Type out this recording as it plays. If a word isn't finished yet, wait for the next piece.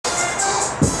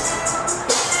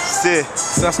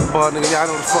G-CEss. Basketball, nigga. Y'all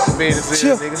know the fuck the business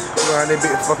is, nigga. You around there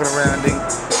big fucking around, nigga.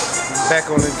 Back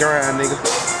on the grind, nigga.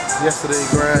 Yesterday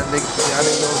grind, nigga. Y'all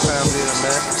didn't know what time it is,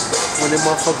 man. When them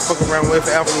motherfuckers fucking around wait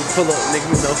for Avenue to pull up, nigga,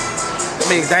 you know. I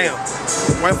mean, damn.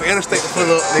 Wait for Interstate to pull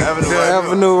up, nigga.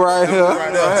 Avenue right here.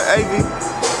 Right there. AV.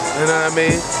 You know what I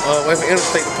mean? Wait for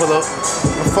Interstate to pull up.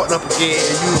 I'm fucked up again,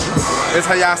 as usual. That's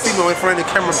how y'all see me in front of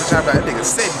the camera, bitch. I that nigga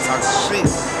said he talking shit.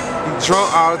 He drunk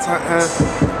all the time,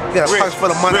 You got a punch for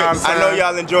the money all the time. I know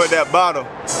y'all enjoyed that bottle.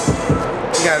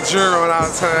 You got a juror on all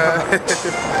the time.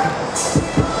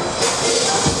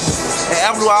 Hey,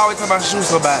 Avenue, I always talk about shoes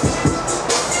so bad.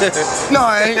 No,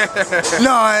 I ain't.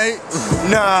 No, I ain't.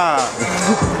 Nah.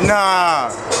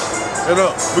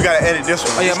 Look, we gotta edit this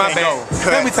one. Oh yeah, my bad.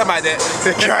 Let me talk about that.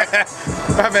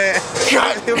 My bad.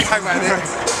 Let me talk about that.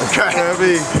 Cut. You know what I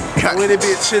mean? Cut. When it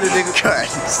be a chilly, nigga. Cut.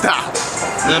 Stop.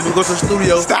 Let me go to the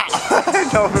studio. Stop.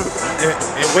 No.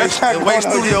 And waste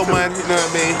studio money. You know what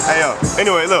I mean? Hey yo.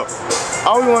 Anyway, look.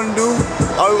 All we wanna do,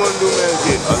 man, is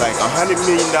get like $100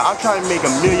 million. I'm trying to make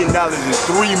 $1 million in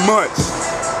 3 months.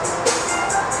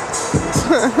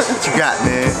 What you got,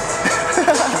 man?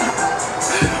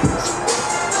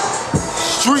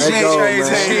 Street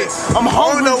shit. I'm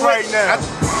hungry right now.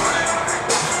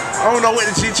 I don't know what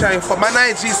the G-chain for. My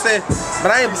name G-CEss, but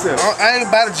I ain't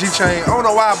about a G-chain. I don't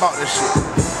know why I bought this shit.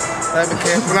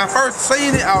 When I first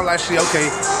seen it, I was like, shit, okay.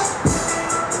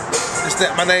 It's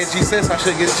that my name G-CEss, I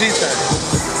should get a G-chain.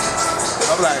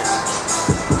 I'm like,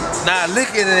 nah, I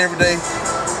lick it every day.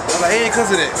 I'm like, it ain't cause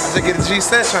of that. I should get a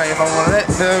G-CEss chain if I want that.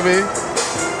 You know what I mean?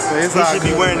 He should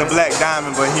be wearing the black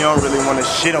diamond, but he don't really want to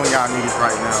shit on y'all niggas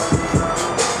right now.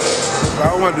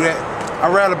 I don't want to do that.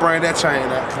 I'd rather bring that chain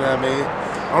out, you know what I mean?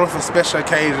 Only for special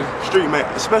occasions. Street, man.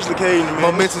 Special occasion,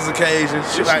 man. Momentous occasions,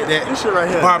 shit like that. This shit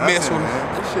right here. Bar mitzvah,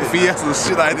 fiestas,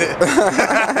 shit like that.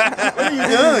 What are you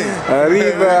doing?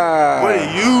 Arriba. What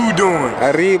are you doing?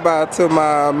 Arriba to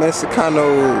my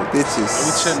Mexicano bitches.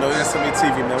 We chillin' though. You got so many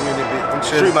TV, man. We in there, bitch. I'm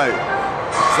chillin'. Street, mate.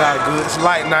 It's all good. It's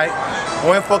light night. I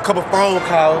went for a couple phone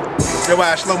calls. That's why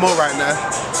I slow-mo right now.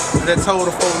 I told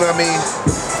the folk, you know what I mean?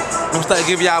 I'm starting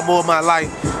to give y'all more of my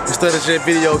life instead of just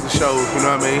videos and shows, you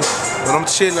know what I mean? When I'm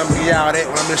chilling, I'm gonna give y'all that.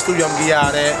 When I'm in the studio, I'm gonna give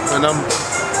y'all that. When I'm,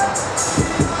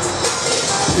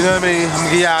 you know what I mean? I'm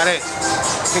gonna give y'all that.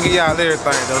 I can give y'all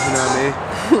everything though, you know what I mean?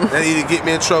 That either get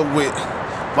me in trouble with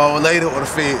my old lady or the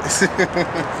feds.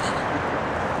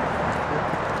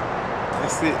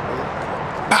 That's it,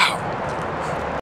 man. Bow.